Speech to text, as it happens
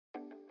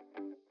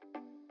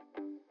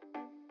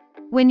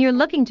When you're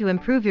looking to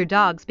improve your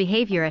dog's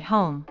behavior at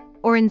home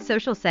or in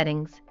social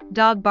settings,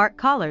 dog bark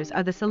collars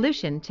are the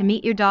solution to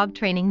meet your dog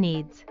training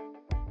needs.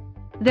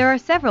 There are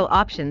several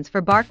options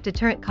for bark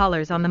deterrent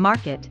collars on the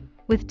market,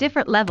 with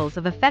different levels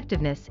of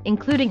effectiveness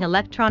including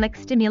electronic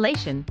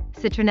stimulation,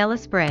 citronella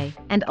spray,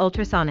 and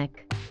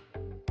ultrasonic.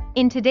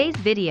 In today's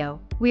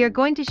video, we are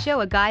going to show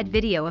a guide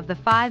video of the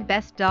 5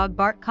 best dog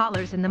bark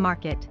collars in the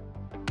market.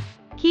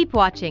 Keep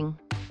watching.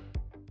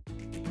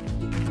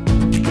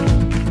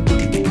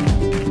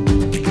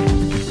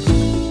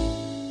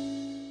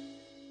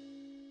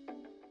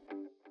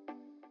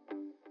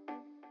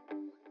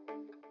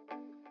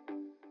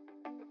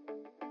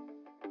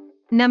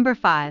 Number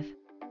 5.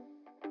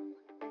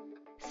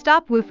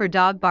 Stop Woofer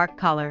Dog Bark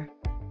Collar.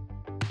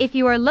 If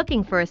you are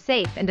looking for a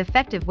safe and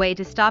effective way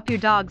to stop your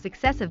dog's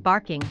excessive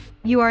barking,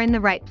 you are in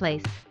the right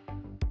place.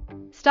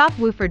 Stop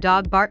Woofer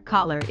Dog Bark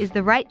Collar is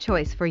the right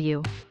choice for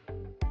you.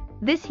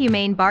 This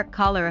humane bark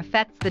collar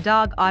affects the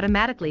dog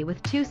automatically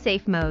with 2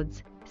 safe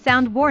modes: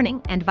 sound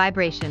warning and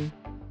vibration.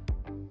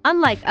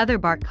 Unlike other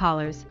bark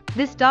collars,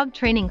 this dog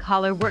training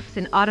collar works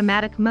in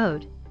automatic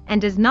mode and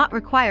does not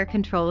require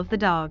control of the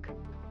dog.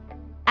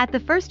 At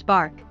the first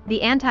bark,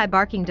 the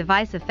anti-barking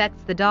device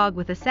affects the dog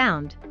with a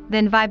sound,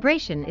 then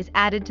vibration is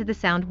added to the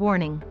sound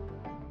warning.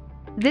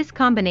 This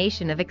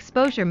combination of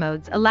exposure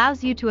modes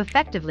allows you to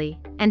effectively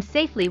and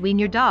safely wean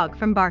your dog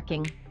from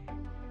barking.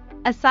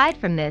 Aside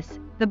from this,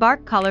 the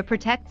bark collar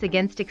protects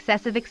against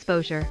excessive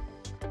exposure.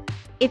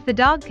 If the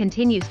dog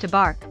continues to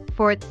bark,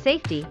 for its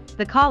safety,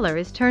 the collar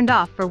is turned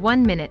off for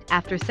 1 minute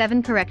after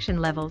 7 correction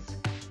levels.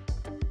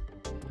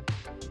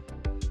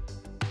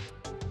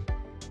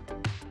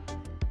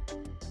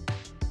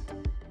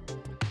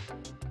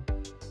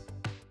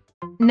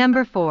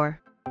 Number 4.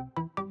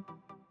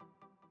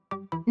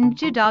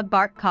 Nju Dog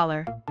Bark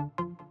Collar.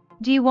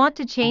 Do you want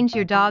to change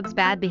your dog's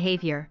bad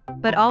behavior,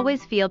 but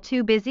always feel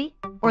too busy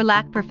or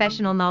lack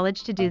professional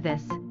knowledge to do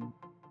this?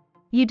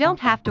 You don't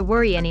have to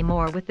worry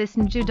anymore with this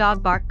Nju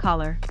Dog Bark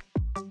Collar.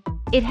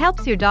 It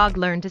helps your dog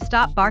learn to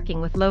stop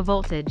barking with low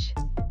voltage.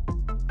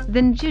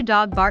 The Nju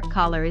Dog Bark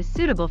Collar is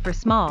suitable for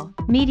small,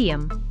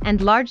 medium,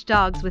 and large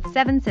dogs with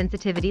 7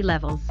 sensitivity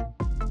levels.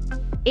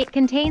 It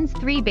contains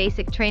 3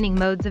 basic training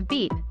modes of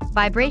beep,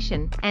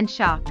 vibration, and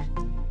shock.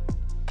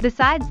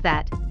 Besides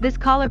that, this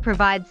collar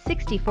provides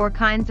 64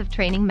 kinds of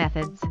training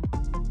methods.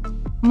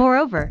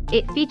 Moreover,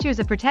 it features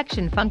a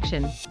protection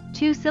function.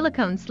 2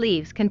 silicone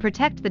sleeves can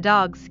protect the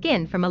dog's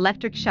skin from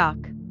electric shock.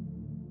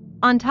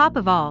 On top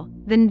of all,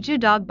 the Nju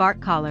Dog Bark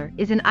Collar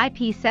is an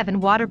IP7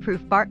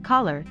 waterproof bark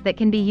collar that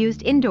can be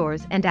used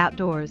indoors and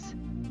outdoors.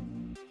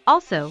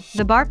 Also,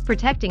 the bark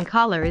protecting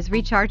collar is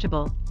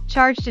rechargeable,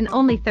 charged in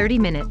only 30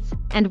 minutes,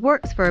 and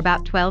works for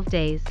about 12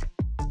 days.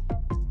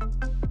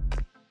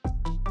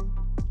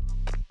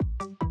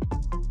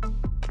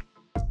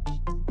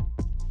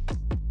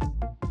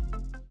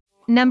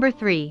 Number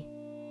 3.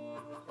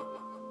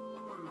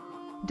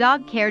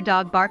 Dog Care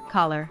Dog Bark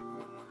Collar.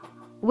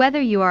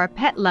 Whether you are a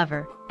pet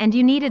lover and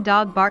you need a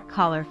dog bark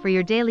collar for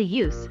your daily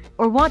use,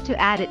 or want to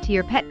add it to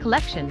your pet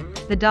collection,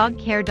 the Dog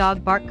Care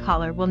Dog Bark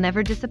Collar will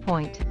never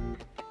disappoint.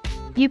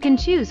 You can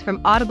choose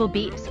from audible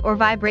beeps or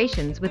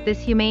vibrations with this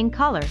humane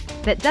collar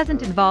that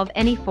doesn't involve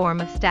any form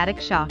of static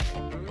shock.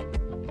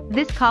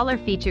 This collar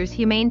features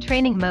humane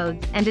training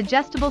modes and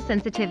adjustable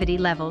sensitivity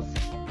levels.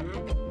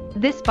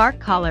 This bark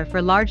collar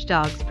for large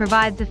dogs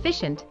provides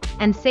efficient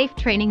and safe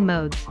training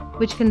modes,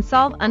 which can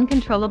solve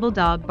uncontrollable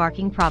dog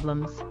barking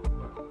problems.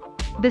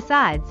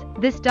 Besides,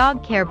 this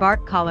Dog Care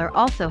Bark Collar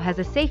also has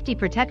a safety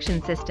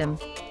protection system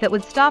that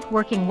would stop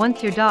working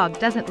once your dog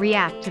doesn't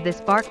react to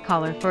this bark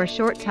collar for a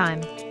short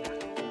time.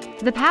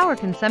 The power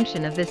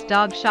consumption of this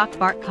dog shock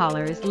bark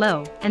collar is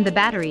low, and the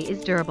battery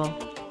is durable.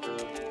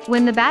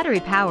 When the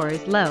battery power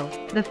is low,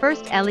 the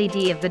first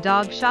LED of the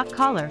dog shock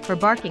collar for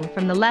barking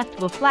from the left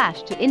will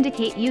flash to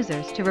indicate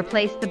users to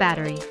replace the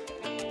battery.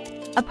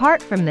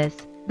 Apart from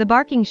this, the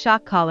barking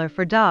shock collar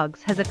for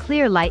dogs has a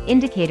clear light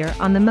indicator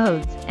on the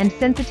modes and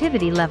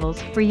sensitivity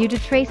levels for you to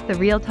trace the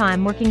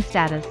real-time working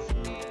status.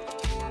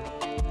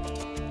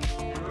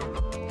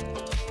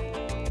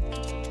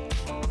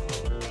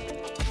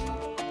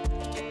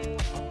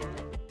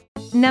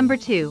 Number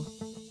 2.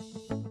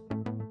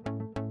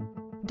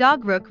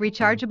 Dog Rook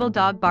Rechargeable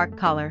Dog Bark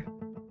Collar.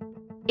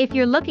 If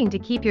you're looking to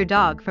keep your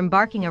dog from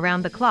barking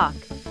around the clock,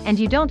 and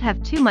you don't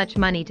have too much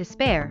money to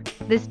spare,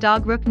 this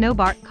Dog Rook No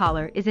Bark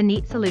Collar is a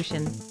neat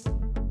solution.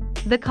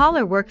 The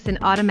collar works in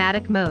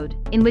automatic mode,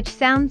 in which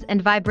sounds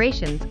and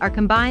vibrations are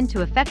combined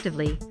to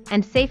effectively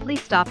and safely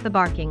stop the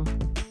barking.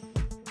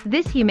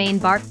 This humane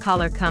bark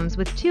collar comes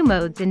with 2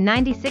 modes in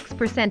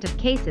 96% of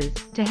cases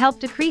to help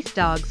decrease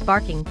dogs'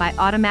 barking by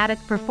automatic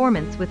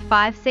performance with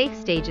 5 safe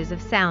stages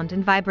of sound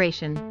and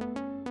vibration.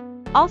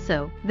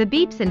 Also, the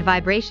beeps and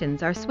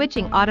vibrations are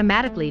switching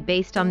automatically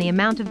based on the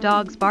amount of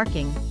dogs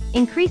barking,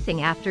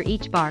 increasing after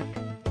each bark.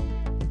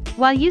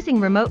 While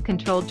using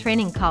remote-controlled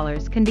training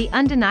collars can be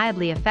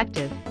undeniably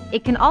effective,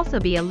 it can also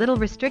be a little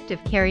restrictive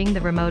carrying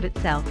the remote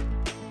itself.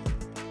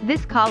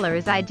 This collar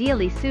is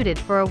ideally suited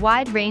for a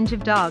wide range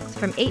of dogs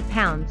from 8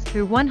 pounds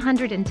through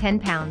 110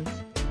 pounds.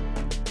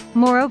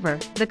 Moreover,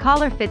 the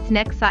collar fits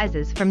neck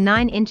sizes from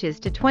 9 inches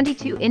to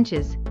 22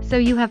 inches, so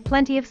you have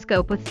plenty of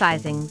scope with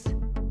sizings.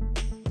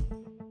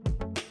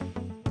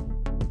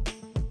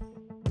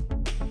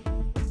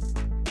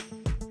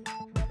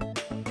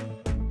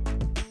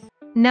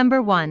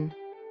 Number 1.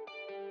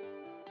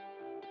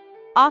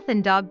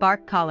 Often Dog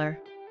Bark Collar.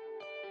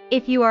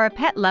 If you are a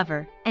pet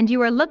lover and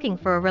you are looking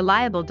for a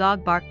reliable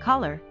dog bark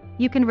collar,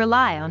 you can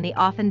rely on the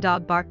Often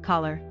Dog Bark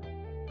Collar.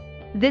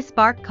 This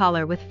bark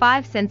collar with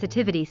 5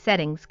 sensitivity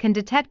settings can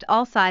detect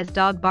all size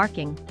dog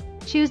barking.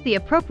 Choose the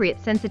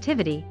appropriate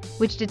sensitivity,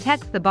 which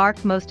detects the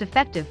bark most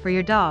effective for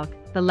your dog.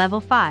 The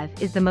level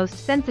 5 is the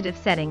most sensitive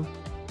setting.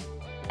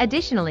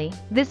 Additionally,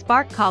 this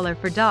bark collar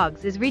for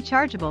dogs is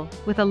rechargeable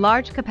with a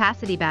large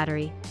capacity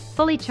battery,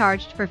 fully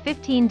charged for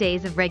 15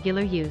 days of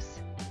regular use.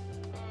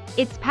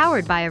 It's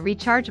powered by a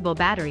rechargeable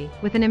battery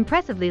with an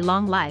impressively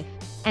long life,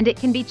 and it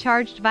can be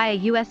charged via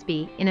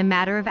USB in a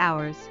matter of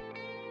hours.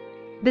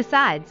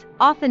 Besides,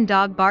 Often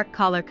Dog Bark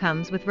Collar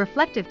comes with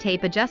reflective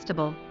tape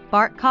adjustable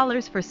bark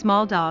collars for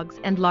small dogs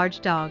and large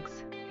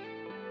dogs.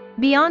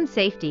 Beyond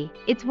safety,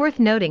 it's worth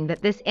noting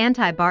that this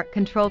anti-bark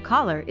control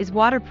collar is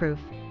waterproof,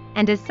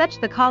 and as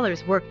such the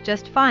collars work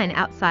just fine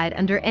outside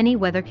under any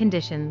weather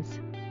conditions.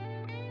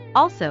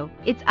 Also,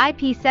 its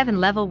IP7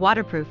 level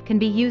waterproof can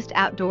be used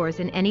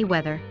outdoors in any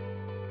weather.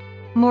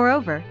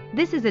 Moreover,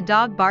 this is a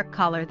dog bark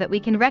collar that we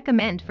can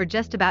recommend for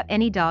just about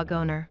any dog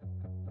owner.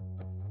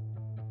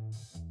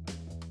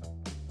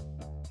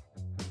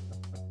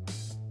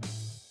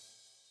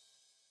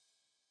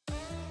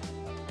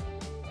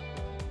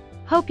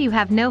 Hope you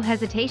have no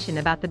hesitation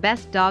about the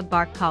best dog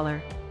bark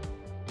collar.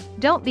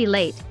 Don't be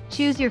late,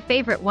 choose your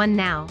favorite one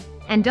now,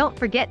 and don't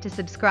forget to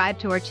subscribe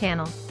to our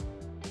channel.